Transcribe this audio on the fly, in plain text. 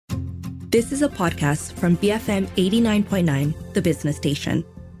This is a podcast from BFM 89.9, the business station.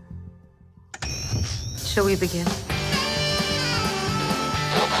 Shall we begin?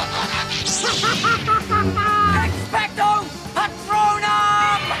 Expecto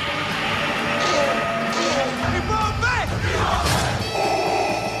Patronum!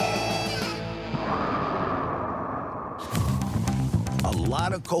 A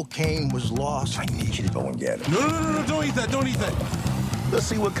lot of cocaine was lost. I need you to go and get it. No, don't eat that, don't eat that. Let's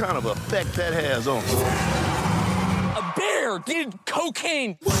see what kind of effect that has on you. A bear did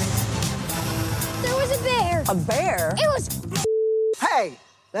cocaine! There was a bear. A bear? It was... Hey,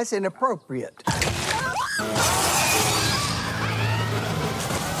 that's inappropriate.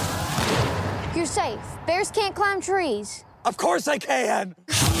 You're safe. Bears can't climb trees. Of course I can!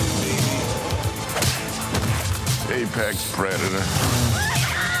 Apex predator.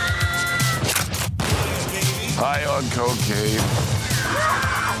 High on cocaine.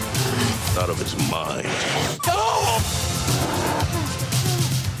 Out of his mind.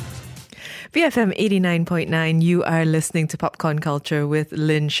 BFM 89.9, you are listening to Popcorn Culture with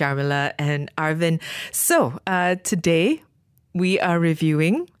Lynn, Sharmila and Arvin. So, today we are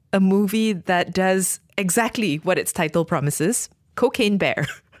reviewing a movie that does exactly what its title promises, Cocaine Bear.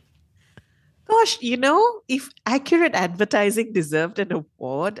 Gosh, if accurate advertising deserved an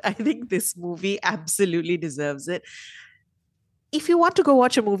award, I think this movie absolutely deserves it. If you want to go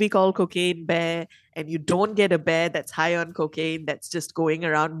watch a movie called Cocaine Bear and you don't get a bear that's high on cocaine that's just going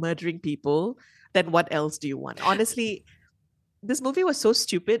around murdering people, then what else do you want? Honestly, this movie was so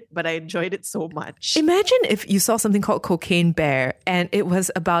stupid, but I enjoyed it so much. Imagine if you saw something called Cocaine Bear and it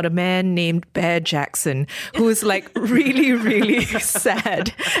was about a man named Bear Jackson who is like really, really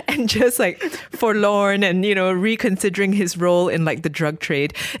sad and just like forlorn and, reconsidering his role in like the drug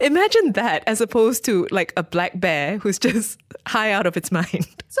trade. Imagine that as opposed to like a black bear who's just high out of its mind.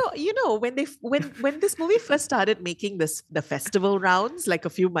 So, when this movie first started making the festival rounds like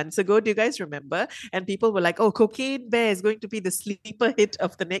a few months ago, do you guys remember? And people were like, oh, Cocaine Bear is going to be the sleeper hit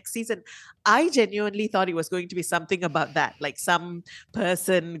of the next season. I genuinely thought it was going to be something about that, like some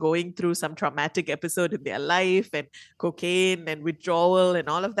person going through some traumatic episode in their life and cocaine and withdrawal and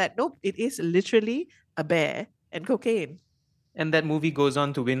all of that. Nope, it is literally a bear and cocaine. And that movie goes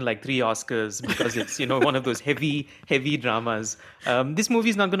on to win like 3 Oscars because it's, one of those heavy dramas. This movie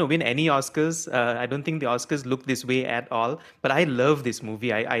is not going to win any Oscars. I don't think the Oscars look this way at all. But I love this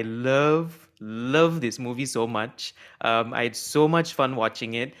movie. I love this movie so much. I had so much fun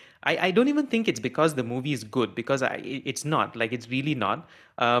watching it. I don't even think it's because the movie is good, because it's not. Like, it's really not.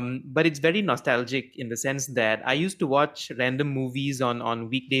 But it's very nostalgic in the sense that I used to watch random movies on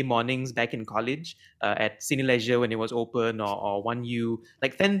weekday mornings back in college at Cineleisure when it was open, or 1U,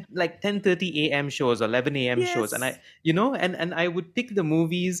 like 10:30 a.m. shows or 11 a.m. shows. And and I would pick the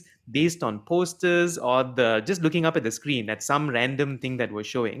movies based on posters or just looking up at the screen at some random thing that was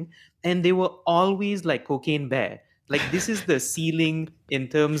showing. And they were always like Cocaine Bear. Like, this is the ceiling in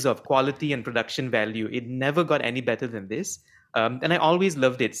terms of quality and production value. It never got any better than this. And I always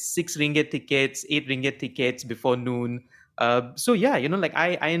loved it. 6 ringgit tickets, 8 ringgit tickets before noon. So yeah,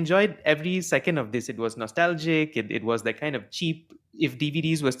 I enjoyed every second of this. It was nostalgic. It was that kind of cheap. If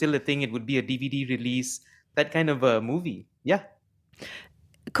DVDs were still a thing, it would be a DVD release. That kind of a movie. Yeah.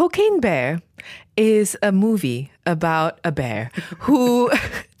 Cocaine Bear is a movie about a bear who,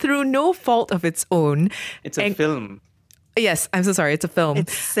 through no fault of its own... It's a film. Yes, I'm so sorry. It's a film.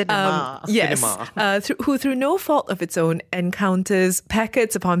 It's cinema. Yes. Who, through no fault of its own, encounters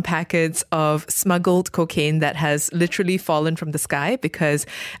packets upon packets of smuggled cocaine that has literally fallen from the sky because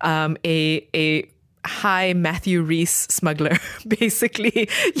a high Matthew Reese smuggler basically,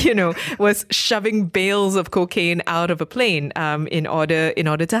 was shoving bales of cocaine out of a plane in order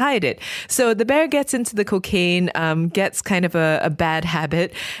to hide it. So the bear gets into the cocaine, gets kind of a bad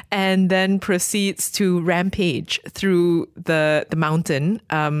habit, and then proceeds to rampage through the mountain,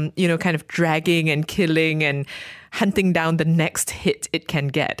 kind of dragging and killing and hunting down the next hit it can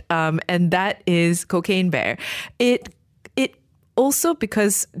get. And that is Cocaine Bear. It also,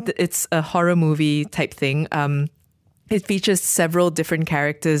 because it's a horror movie type thing, it features several different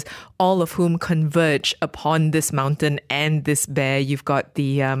characters, all of whom converge upon this mountain and this bear. You've got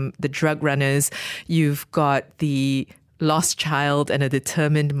the drug runners, you've got the lost child and a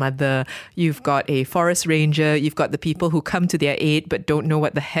determined mother, you've got a forest ranger, you've got the people who come to their aid but don't know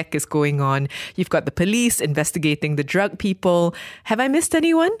what the heck is going on, you've got the police investigating the drug people. Have I missed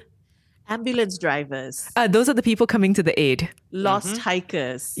anyone? Ambulance drivers, Those are the people coming to the aid. lost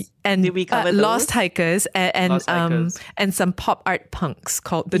hikers. And Did we cover those? lost hikers and Lost hikers. and some pop art punks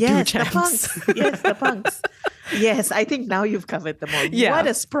called the Yes, the Duchamps. punks. Yes, the punks. Yes, I think now you've covered them all. Yeah. What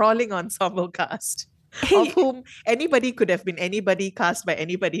a sprawling ensemble cast. Hey. Of whom anybody could have been anybody cast by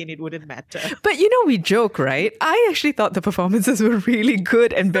anybody and it wouldn't matter. But we joke, right? I actually thought the performances were really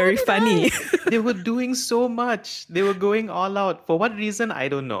good and very funny. They were doing so much. They were going all out. For what reason, I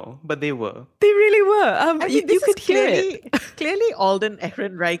don't know, but they were. They really were. I mean, You this could is hear it. clearly Alden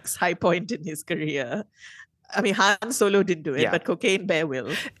Ehrenreich's high point in his career. I mean, Han Solo didn't do it, Yeah. but Cocaine Bear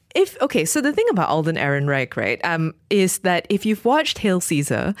will. So the thing about Alden Ehrenreich, right, is that if you've watched Hail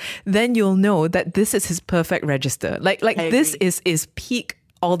Caesar, then you'll know that this is his perfect register. Like this agree. is peak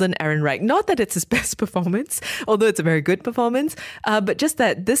Alden Ehrenreich. Not that it's his best performance, although it's a very good performance, but just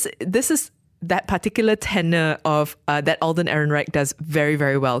that this is that particular tenor of that Alden Ehrenreich does very,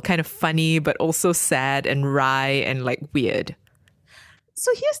 very well. Kind of funny, but also sad and wry and like weird. So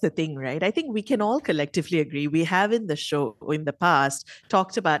here's the thing, right? I think we can all collectively agree. We have in the show, in the past,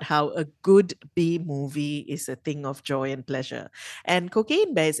 talked about how a good B movie is a thing of joy and pleasure. And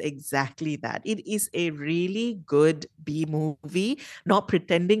Cocaine Bear is exactly that. It is a really good B movie, not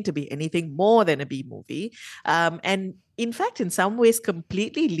pretending to be anything more than a B movie. And in fact, in some ways,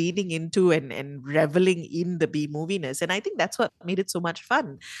 completely leaning into and reveling in the B moviness. And I think that's what made it so much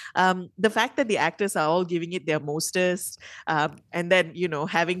fun. The fact that the actors are all giving it their mostest, and then,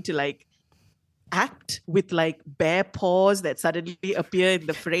 having to like act with like bare paws that suddenly appear in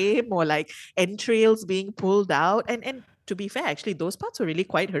the frame, or like entrails being pulled out. And to be fair, actually, those parts were really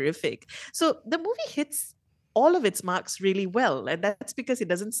quite horrific. So the movie hits all of its marks really well. And that's because it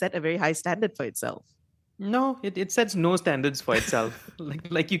doesn't set a very high standard for itself. No, it sets no standards for itself.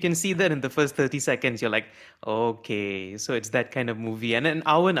 like you can see that in the first 30 seconds, you're like, okay, so it's that kind of movie. And an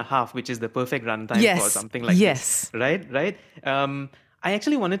hour and a half, which is the perfect runtime for something like this. Right? I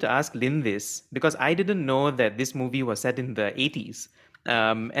actually wanted to ask Lynn this, because I didn't know that this movie was set in the 80s.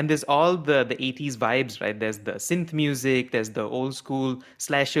 And there's all the 80s vibes, right? There's the synth music, there's the old school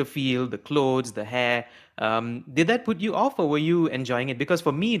slasher feel, the clothes, the hair. Did that put you off, or were you enjoying it? Because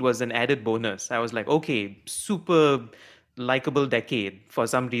for me, it was an added bonus. I was like, okay, super likable decade for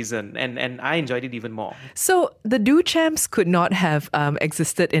some reason, and I enjoyed it even more. So the Duchamps could not have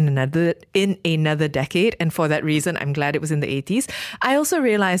existed in another decade, and for that reason, I'm glad it was in the 80s. I also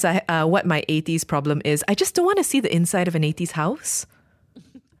realized what my 80s problem is. I just don't want to see the inside of an 80s house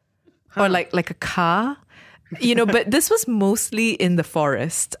or like a car. But this was mostly in the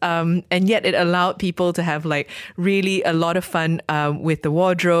forest. And yet it allowed people to have like really a lot of fun with the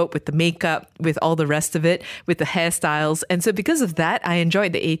wardrobe, with the makeup, with all the rest of it, with the hairstyles. And so because of that, I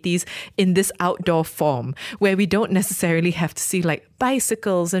enjoyed the 80s in this outdoor form where we don't necessarily have to see like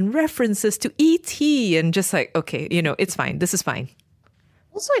bicycles and references to E.T. and just like, okay, it's fine. This is fine.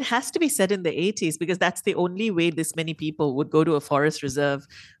 Also, it has to be set in the 80s because that's the only way this many people would go to a forest reserve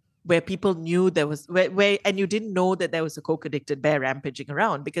where people knew there was and you didn't know that there was a coke addicted bear rampaging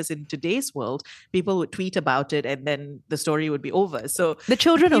around, because in today's world people would tweet about it and then the story would be over. So the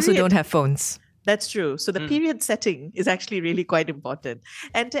children also don't have phones. That's true. So the period setting is actually really quite important.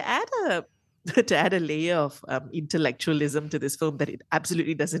 And to add a layer of intellectualism to this film that it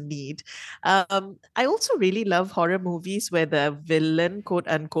absolutely doesn't need, I also really love horror movies where the villain, quote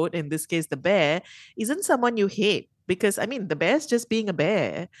unquote, in this case the bear, isn't someone you hate. Because, I mean, the bear's just being a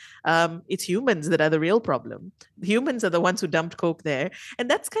bear. It's humans that are the real problem. Humans are the ones who dumped coke there. And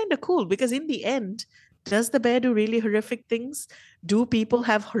that's kind of cool because in the end, does the bear do really horrific things? Do people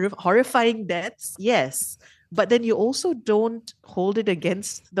have horrifying deaths? Yes. But then you also don't hold it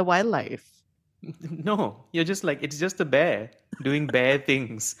against the wildlife. No, you're just like, it's just a bear doing bear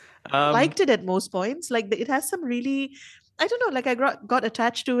things. Liked it at most points. Like it has some really... I don't know, like I got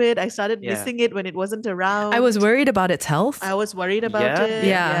attached to it. I started missing it when it wasn't around. I was worried about its health. I was worried about it.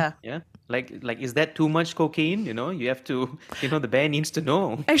 Yeah. Like, is that too much cocaine? You have to, the bear needs to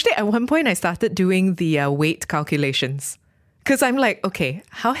know. Actually, at one point I started doing the weight calculations. Because I'm like, okay,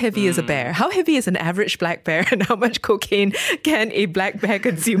 how heavy is a bear? How heavy is an average black bear? And how much cocaine can a black bear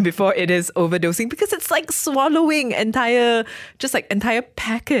consume before it is overdosing? Because it's like swallowing entire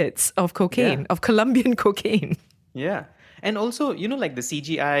packets of cocaine, of Colombian cocaine. Yeah. And also, like the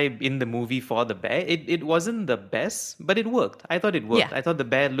CGI in the movie for the bear, it wasn't the best, but it worked. I thought it worked. Yeah. I thought the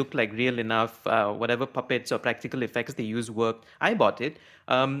bear looked like real enough. Whatever puppets or practical effects they used worked. I bought it.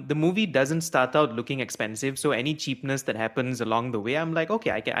 The movie doesn't start out looking expensive, so any cheapness that happens along the way, I'm like,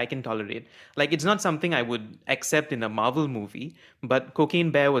 okay, I can tolerate. Like, it's not something I would accept in a Marvel movie, but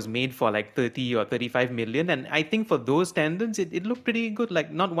Cocaine Bear was made for like 30 or 35 million, and I think for those standards, it looked pretty good.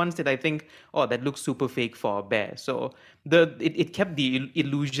 Like, not once did I think, oh, that looks super fake for a bear. So it kept the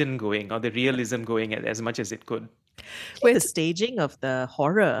illusion going, or the realism going as much as it could. The staging of the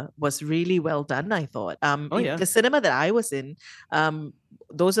horror was really well done, I thought. The cinema that I was in,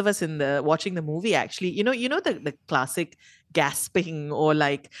 those of us watching the movie, actually, the classic gasping or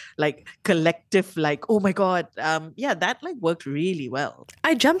like collective, like, oh my God. That like worked really well.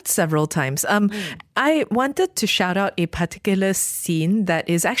 I jumped several times. I wanted to shout out a particular scene that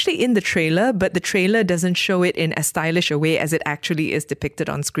is actually in the trailer, but the trailer doesn't show it in as stylish a way as it actually is depicted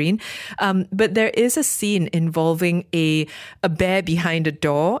on screen. But there is a scene involving a bear behind a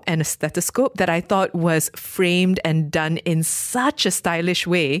door and a stethoscope that I thought was framed and done in such a stylish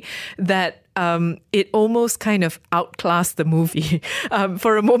way that it almost kind of outclassed the movie.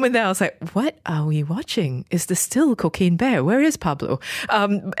 For a moment there, I was like, what are we watching? Is this still Cocaine Bear? Where is Pablo?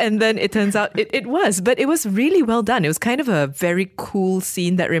 And then it turns out it was, but it was really well done. It was kind of a very cool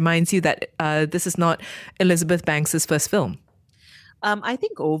scene that reminds you that this is not Elizabeth Banks's first film. I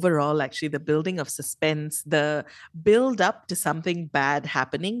think overall, actually, the building of suspense, the build up to something bad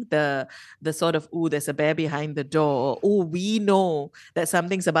happening, the sort of, oh, there's a bear behind the door. Oh, we know that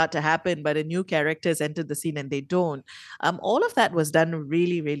something's about to happen, but a new character has entered the scene and they don't. All of that was done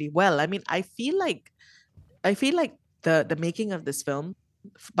really, really well. I mean, I feel like the making of this film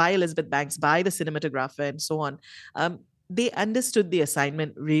by Elizabeth Banks, by the cinematographer and so on, they understood the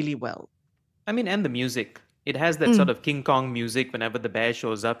assignment really well. I mean, and the music. It has that sort of King Kong music whenever the bear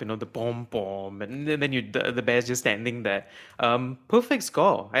shows up, the pom pom, and then the bear's just standing there. Perfect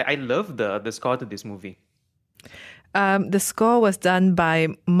score. I love the score to this movie. The score was done by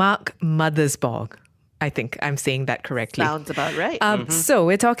Mark Mothersbaugh. I think I'm saying that correctly. Sounds about right. So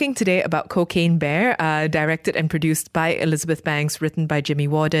we're talking today about Cocaine Bear, directed and produced by Elizabeth Banks, written by Jimmy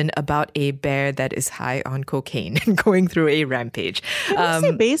Warden, about a bear that is high on cocaine and going through a rampage. Can you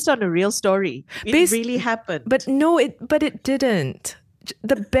say based on a real story? It really happened. But no, it didn't.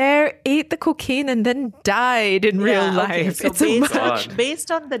 The bear ate the cocaine and then died in real life. Okay. So based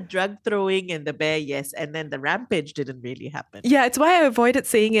on the drug throwing and the bear, yes, and then the rampage didn't really happen. Yeah, it's why I avoided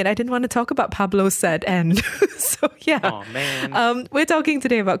saying it. I didn't want to talk about Pablo's sad end. So yeah. Oh man. We're talking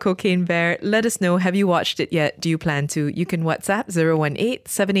today about Cocaine Bear. Let us know, have you watched it yet? Do you plan to? You can WhatsApp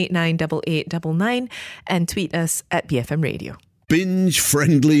 018-789-8899 and tweet us at BFM Radio.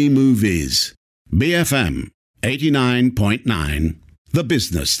 Binge-friendly movies. BFM 89.9. The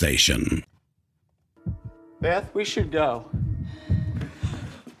business station. Beth, we should go.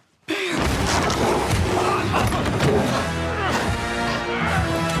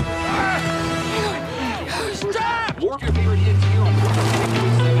 Stop! Work your favorite hits here on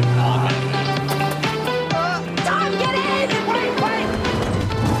 47 Tom, get in! Wait!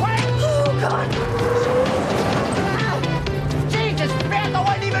 Oh, God. Jesus, Beth, I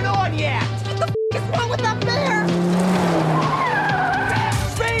wasn't even on yet! What the is wrong with that bear?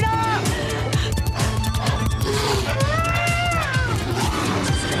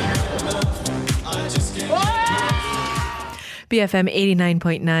 BFM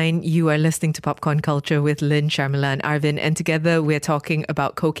 89.9, you are listening to Popcorn Culture with Lynn, Sharmila and Arvin. And together we're talking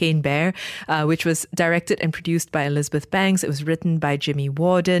about Cocaine Bear, which was directed and produced by Elizabeth Banks. It was written by Jimmy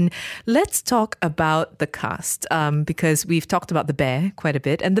Warden. Let's talk about the cast, because we've talked about the bear quite a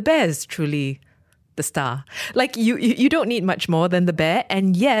bit. And the bear is truly the star. Like, you don't need much more than the bear.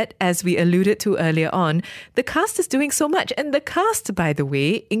 And yet, as we alluded to earlier on, the cast is doing so much. And the cast, by the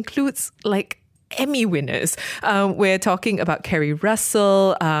way, includes like Emmy winners. We're talking about Kerry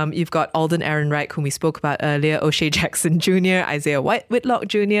Russell. You've got Alden Ehrenreich, whom we spoke about earlier, O'Shea Jackson Jr., Isaiah Whitlock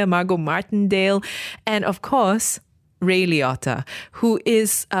Jr., Margot Martindale, and of course, Ray Liotta, who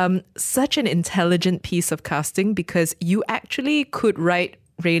is such an intelligent piece of casting, because you actually could write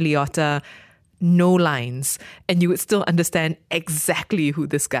Ray Liotta no lines and you would still understand exactly who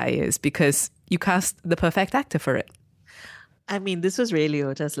this guy is, because you cast the perfect actor for it. I mean, this was Ray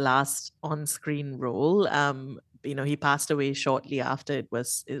Liotta's last on-screen role. He passed away shortly after it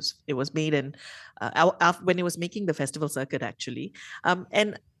was made, and when he was making the festival circuit, actually.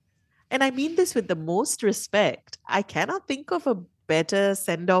 And I mean this with the most respect. I cannot think of a better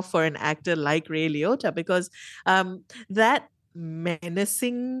send-off for an actor like Ray Liotta, because that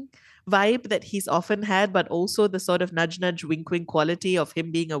menacing vibe that he's often had, but also the sort of nudge, nudge, wink, wink quality of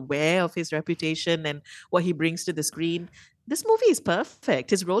him being aware of his reputation and what he brings to the screen. This movie is perfect.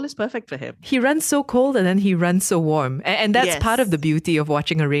 His role is perfect for him. He runs so cold and then he runs so warm. And that's Yes. part of the beauty of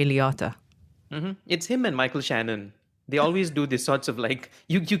watching a Ray Liotta. It's him and Michael Shannon. They always do this sorts of like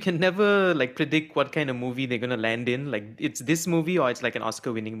you can never like predict what kind of movie they're gonna land in. Like it's this movie or it's like an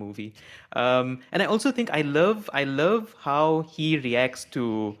Oscar-winning movie. And I also think I love how he reacts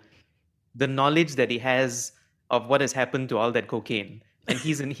to the knowledge that he has of what has happened to all that cocaine. And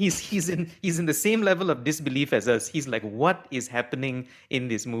he's in the same level of disbelief as us. He's like, what is happening in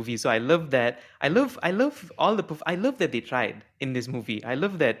this movie? So I love that. I love that they tried in this movie. I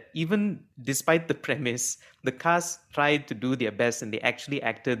love that even despite the premise, the cast tried to do their best and they actually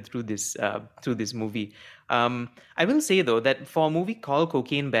acted through this movie. I will say though that for a movie called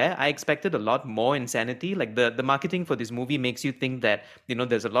Cocaine Bear, I expected a lot more insanity. Like the marketing for this movie makes you think that, you know,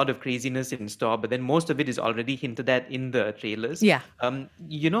 there's a lot of craziness in store, but then most of it is already hinted at in the trailers. Yeah.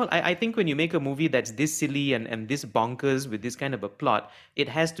 I think when you make a movie that's this silly and this bonkers with this kind of a plot, it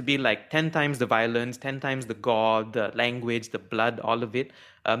has to be like 10 times the violence, 10 times the gore, the language, the blood, all of it.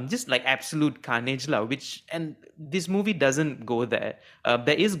 Just like absolute carnage, and this movie doesn't go there.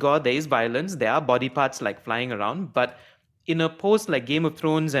 There is gore, there is violence, there are body parts like flying around, but in a post like Game of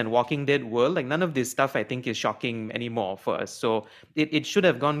Thrones and Walking Dead world, like none of this stuff I think is shocking anymore for us. So it should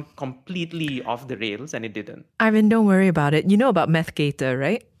have gone completely off the rails and it didn't. Ivan, don't worry about it. You know about Meth Gator,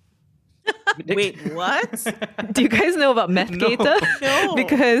 right? Wait, what? Do you guys know about Meth Gator? No.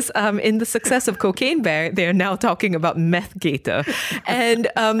 Because in the success of Cocaine Bear, they are now talking about Meth Gator. And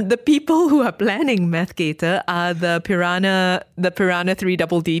the people who are planning Meth Gator are the Piranha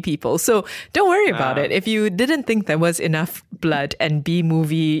 3DD people. So don't worry about it. If you didn't think there was enough blood and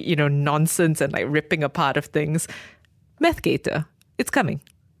B-movie, nonsense and like ripping apart of things, Meth Gator, it's coming.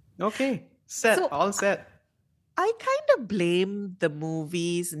 Okay. All set. I kind of blame the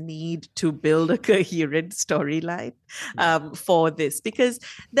movie's need to build a coherent storyline for this, because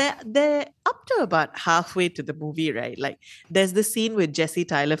they're up to about halfway to the movie, right? Like there's the scene with Jesse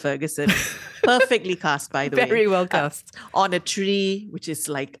Tyler Ferguson, perfectly cast, by the way. Very well cast. On a tree, which is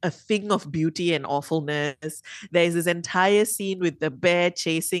like a thing of beauty and awfulness. There's this entire scene with the bear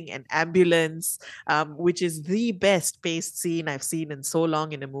chasing an ambulance, which is the best paced scene I've seen in so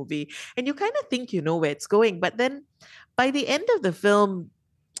long in a movie. And you kind of think you know where it's going, but then by the end of the film,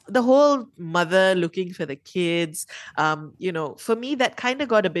 the whole mother looking for the kids, for me, that kind of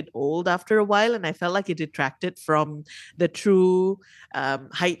got a bit old after a while. And I felt like it detracted from the true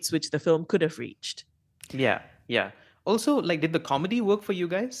heights which the film could have reached. Yeah. Also, like, did the comedy work for you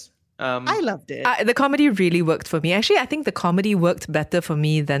guys? I loved it. The comedy really worked for me. Actually, I think the comedy worked better for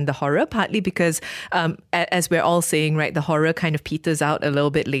me than the horror, partly because, as we're all saying, right, the horror kind of peters out a little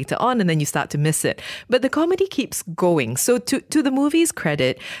bit later on and then you start to miss it. But the comedy keeps going. So to the movie's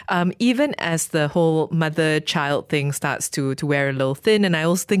credit, even as the whole mother-child thing starts to wear a little thin, and I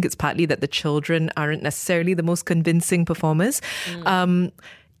also think it's partly that the children aren't necessarily the most convincing performers,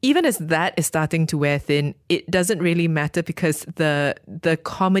 even as that is starting to wear thin, it doesn't really matter because the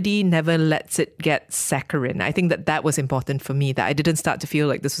comedy never lets it get saccharine. I think that was important for me, that I didn't start to feel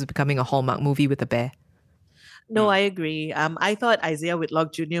like this was becoming a Hallmark movie with a bear. No, I agree. I thought Isaiah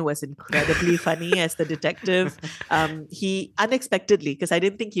Whitlock Jr. was incredibly funny as the detective. He unexpectedly, because I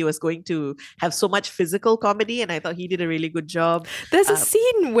didn't think he was going to have so much physical comedy, and I thought he did a really good job. There's a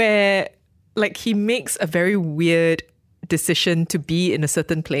scene where like he makes a very weird decision to be in a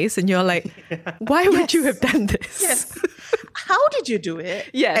certain place and you're like, why would you have done this? Yes. How did you do it?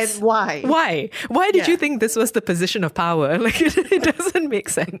 Yes. And why? Why did you think this was the position of power? Like it doesn't make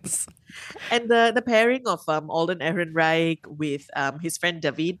sense. And the pairing of Alden Ehrenreich with his friend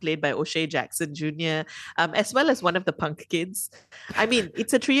David, played by O'Shea Jackson Jr., as well as one of the punk kids. I mean,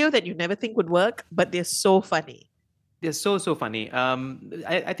 it's a trio that you never think would work, but they're so funny. They're so funny.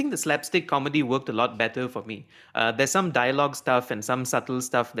 I think the slapstick comedy worked a lot better for me. There's some dialogue stuff and some subtle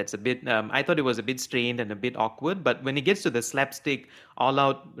stuff that's a bit, I thought it was a bit strained and a bit awkward, but when it gets to the slapstick all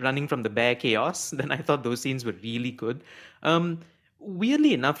out running from the bear chaos, then I thought those scenes were really good.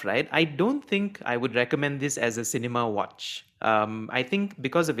 Weirdly enough, right, I don't think I would recommend this as a cinema watch. I think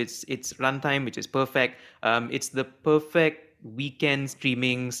because of its runtime, which is perfect, it's the perfect weekend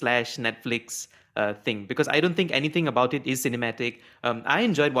streaming / Netflix thing, because I don't think anything about it is cinematic. I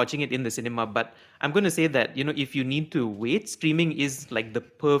enjoyed watching it in the cinema, but I'm going to say that, if you need to wait, streaming is like the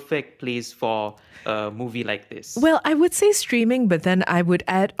perfect place for a movie like this. Well, I would say streaming, but then I would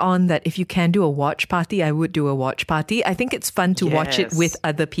add on that if you can do a watch party, I would do a watch party. I think it's fun to watch it with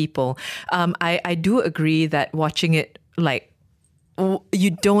other people. I do agree that watching it like you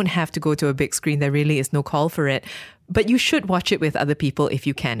don't have to go to a big screen. There really is no call for it. But you should watch it with other people if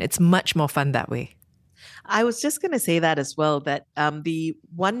you can. It's much more fun that way. I was just going to say that as well, that the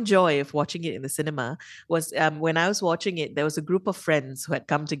one joy of watching it in the cinema was when I was watching it, there was a group of friends who had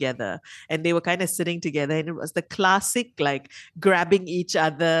come together and they were kind of sitting together, and it was the classic, like, grabbing each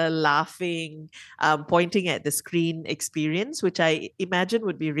other, laughing, pointing at the screen experience, which I imagine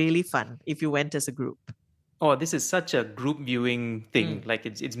would be really fun if you went as a group. Oh, this is such a group viewing thing. Like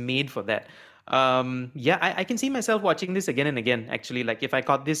it's made for that. I can see myself watching this again and again, actually. Like if I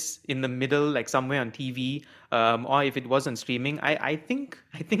caught this in the middle, like somewhere on TV, or if it was on streaming, I think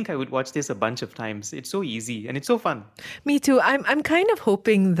I would watch this a bunch of times. It's so easy and it's so fun. Me too. I'm kind of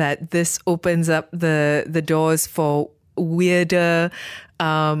hoping that this opens up the doors for weirder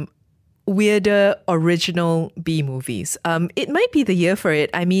original B movies. It might be the year for it.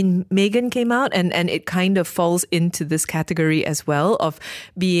 I mean, Megan came out and it kind of falls into this category as well of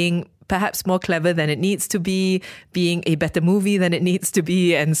being perhaps more clever than it needs to be, being a better movie than it needs to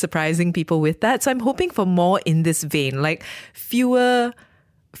be, and surprising people with that. So I'm hoping for more in this vein, like fewer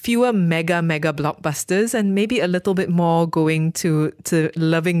mega blockbusters and maybe a little bit more going to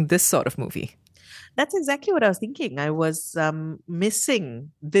loving this sort of movie. That's exactly what I was thinking. I was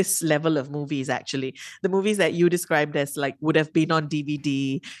missing this level of movies, actually. The movies that you described as like would have been on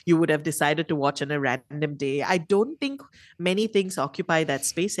DVD, you would have decided to watch on a random day. I don't think many things occupy that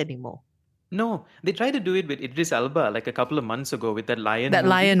space anymore. No, they tried to do it with Idris Elba like a couple of months ago with that Lion That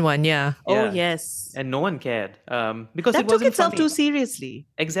movie. Lion one, yeah. Oh, yes. And no one cared because that it took wasn't itself funny. too seriously.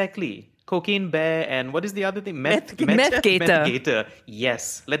 Exactly. Cocaine Bear and what is the other thing? Meth Gator. Meth Gator.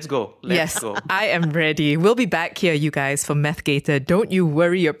 Yes, let's go. Let's go. I am ready. We'll be back here, you guys, for Meth Gator. Don't you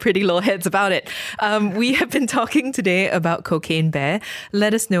worry your pretty little heads about it. We have been talking today about Cocaine Bear.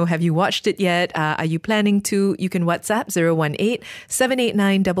 Let us know, have you watched it yet? Are you planning to? You can WhatsApp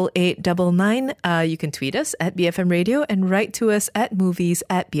 018-789-8899. You can tweet us at BFM Radio and write to us at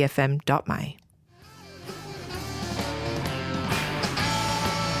movies@bfm.my.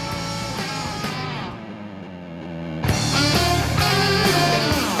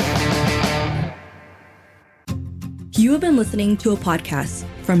 You have been listening to a podcast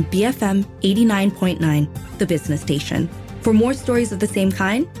from BFM 89.9, the business station. For more stories of the same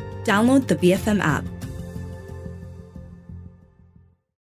kind, download the BFM app.